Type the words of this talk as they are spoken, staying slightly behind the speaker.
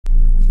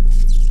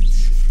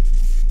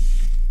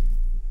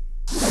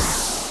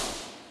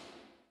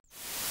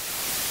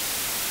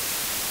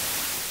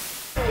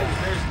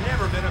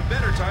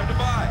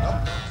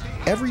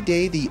Every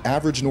day, the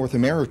average North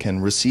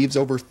American receives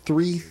over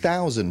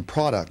 3,000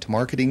 product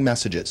marketing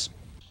messages.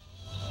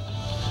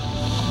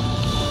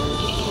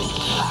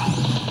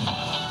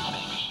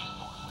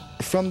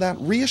 From that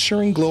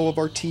reassuring glow of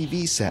our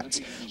TV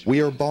sets,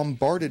 we are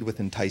bombarded with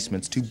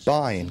enticements to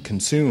buy and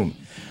consume.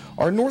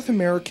 Are North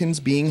Americans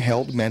being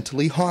held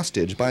mentally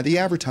hostage by the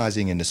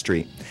advertising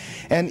industry?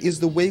 And is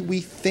the way we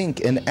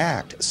think and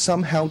act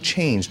somehow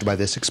changed by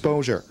this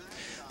exposure?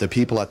 The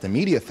people at the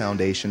Media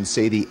Foundation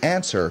say the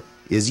answer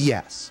is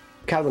yes.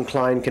 Calvin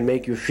Klein can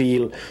make you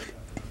feel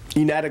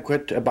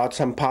inadequate about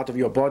some part of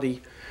your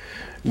body.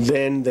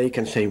 Then they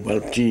can say, well,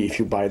 gee, if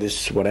you buy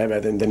this whatever,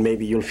 then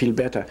maybe you'll feel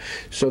better.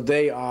 So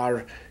they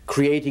are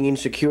creating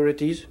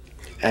insecurities,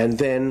 and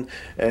then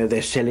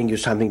they're selling you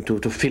something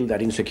to fill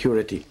that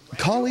insecurity.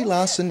 Kalle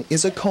Lasn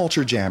is a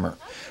culture jammer.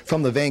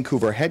 From the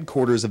Vancouver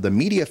headquarters of the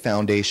Media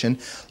Foundation,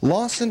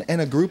 Lasn and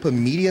a group of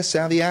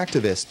media-savvy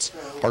activists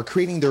are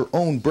creating their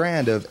own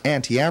brand of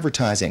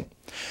anti-advertising.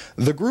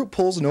 The group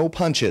pulls no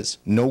punches.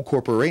 No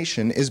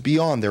corporation is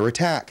beyond their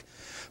attack.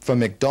 From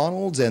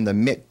McDonald's and the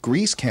Mick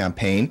Grease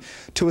campaign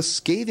to a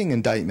scathing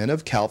indictment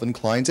of Calvin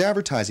Klein's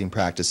advertising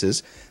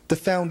practices, the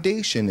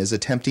foundation is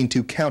attempting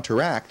to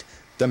counteract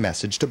the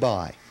message to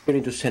buy. We're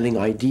into selling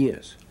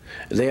ideas.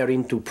 They are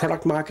into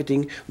product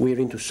marketing, we're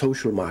into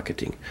social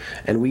marketing.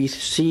 And we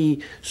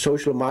see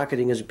social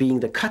marketing as being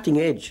the cutting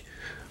edge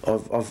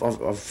of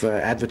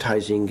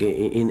advertising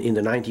in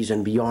the 90s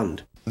and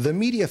beyond. The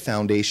Media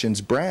Foundation's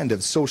brand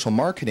of social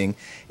marketing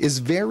is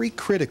very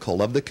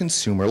critical of the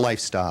consumer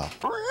lifestyle.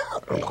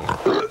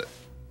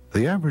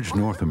 The average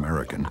North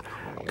American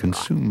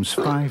consumes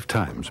 5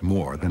 times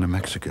more than a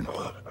Mexican,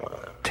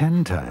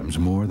 10 times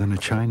more than a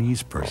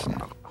Chinese person,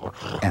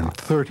 and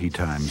 30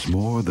 times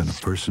more than a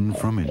person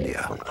from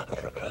India.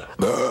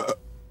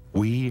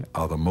 We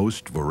are the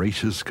most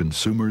voracious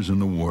consumers in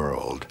the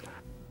world,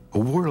 a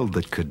world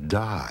that could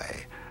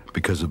die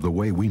because of the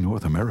way we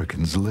North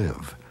Americans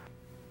live.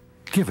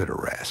 Give it a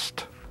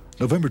rest.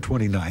 November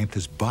 29th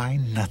is Buy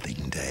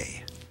Nothing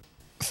Day.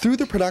 Through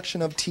the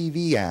production of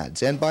TV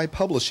ads and by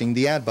publishing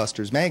the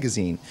Adbusters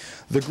magazine,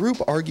 the group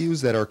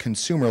argues that our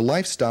consumer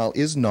lifestyle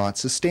is not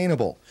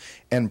sustainable,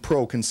 and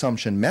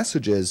pro-consumption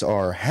messages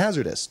are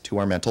hazardous to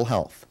our mental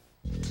health.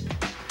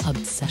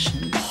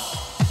 Obsession.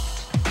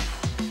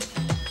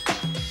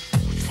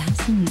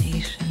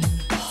 Fascination.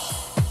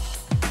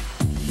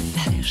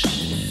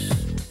 Fetish.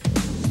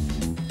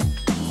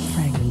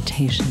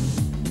 Fragmentation.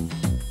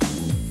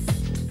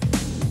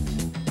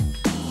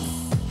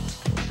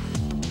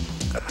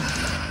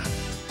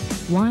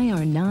 Why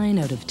are 9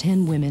 out of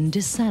 10 women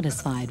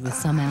dissatisfied with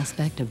some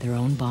aspect of their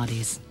own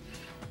bodies?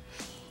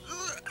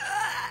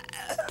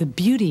 The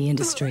beauty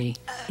industry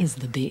is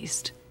the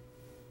beast.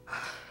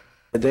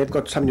 They've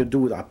got something to do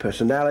with our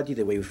personality,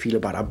 the way we feel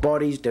about our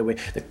bodies, the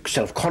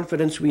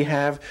self-confidence we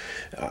have.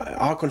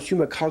 Our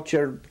consumer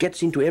culture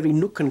gets into every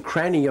nook and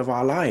cranny of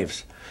our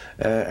lives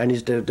and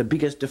is the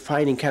biggest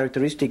defining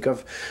characteristic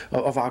of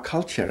our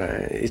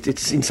culture.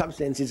 It's in some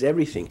sense, it's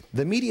everything.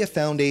 The Media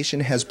Foundation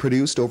has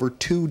produced over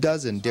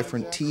 24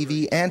 different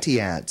TV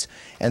anti-ads,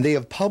 and they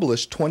have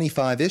published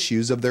 25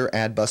 issues of their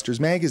Adbusters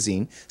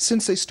magazine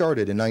since they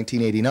started in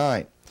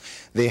 1989.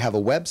 They have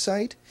a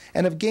website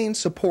and have gained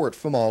support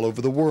from all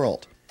over the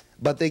world.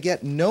 But they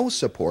get no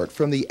support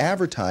from the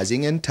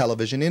advertising and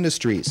television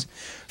industries.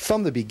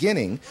 From the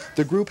beginning,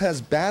 the group has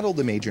battled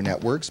the major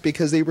networks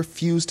because they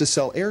refuse to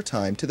sell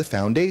airtime to the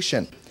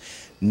foundation.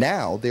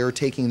 Now they are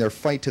taking their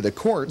fight to the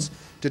courts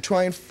to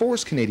try and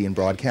force Canadian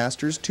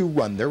broadcasters to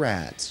run their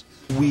ads.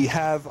 We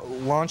have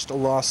launched a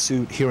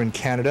lawsuit here in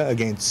Canada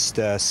against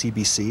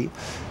CBC,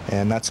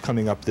 and that's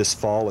coming up this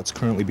fall. It's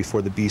currently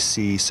before the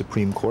BC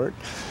Supreme Court.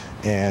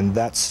 And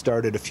that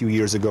started a few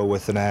years ago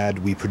with an ad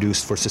we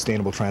produced for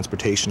sustainable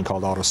transportation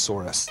called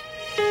Autosaurus.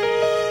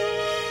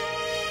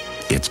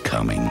 It's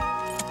coming.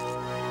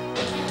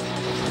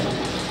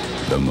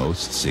 The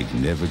most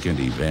significant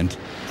event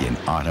in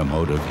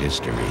automotive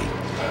history.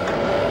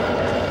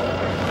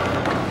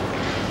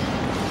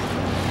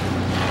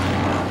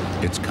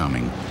 It's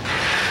coming.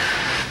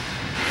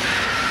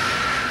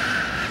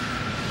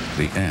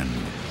 The end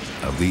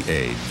of the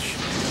age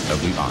of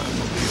the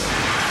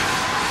automobile.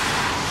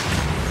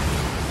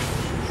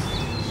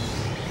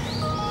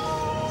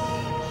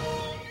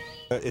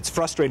 It's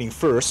frustrating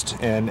first,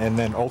 and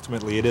then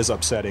ultimately it is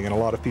upsetting, and a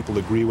lot of people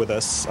agree with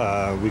us.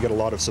 We get a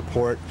lot of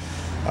support.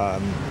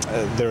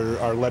 There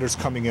are letters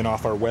coming in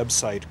off our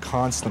website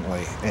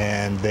constantly,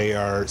 and they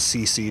are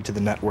CC'd to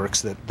the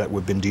networks that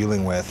we've been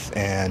dealing with,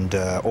 and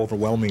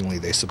overwhelmingly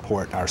they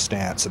support our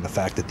stance and the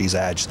fact that these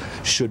ads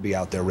should be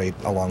out there right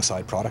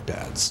alongside product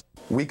ads.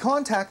 We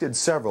contacted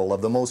several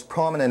of the most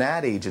prominent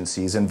ad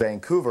agencies in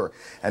Vancouver,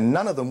 and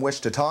none of them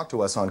wished to talk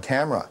to us on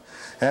camera.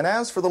 And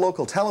as for the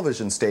local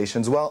television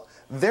stations, well,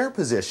 Their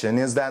position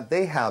is that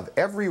they have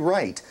every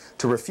right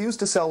to refuse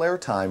to sell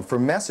airtime for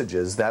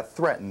messages that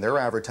threaten their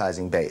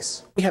advertising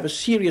base. We have a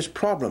serious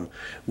problem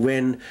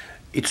when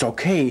it's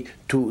okay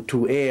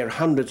to air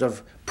hundreds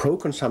of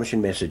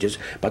pro-consumption messages,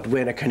 but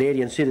when a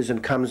Canadian citizen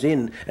comes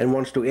in and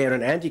wants to air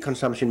an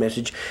anti-consumption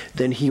message,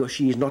 then he or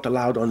she is not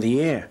allowed on the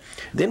air.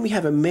 Then we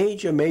have a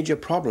major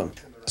problem.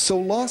 So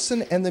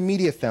Lasn and the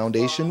Media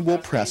Foundation will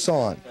press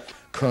on.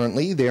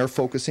 Currently, they are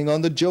focusing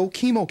on the Joe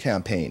Chemo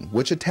campaign,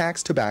 which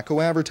attacks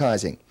tobacco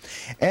advertising.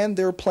 And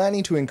they're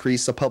planning to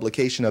increase the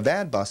publication of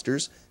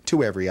Adbusters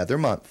to every other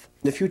month.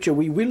 In the future,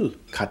 we will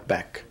cut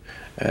back.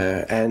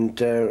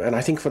 And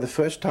I think for the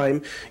first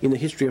time in the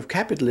history of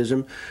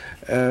capitalism,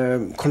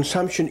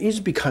 consumption is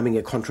becoming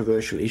a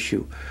controversial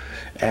issue.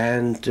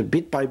 And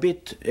bit by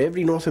bit,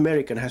 every North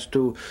American has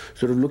to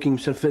sort of look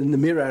himself in the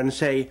mirror and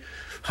say,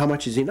 how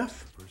much is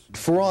enough?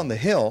 For On the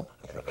Hill,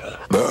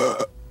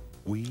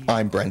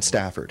 I'm Brent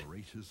Stafford.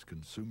 Racist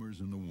consumers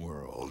in the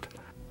world.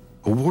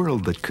 A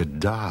world that could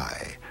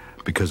die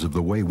because of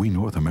the way we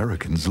North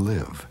Americans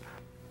live.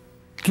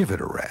 Give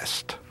it a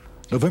rest.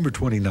 November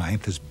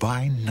 29th is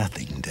Buy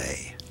Nothing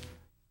Day.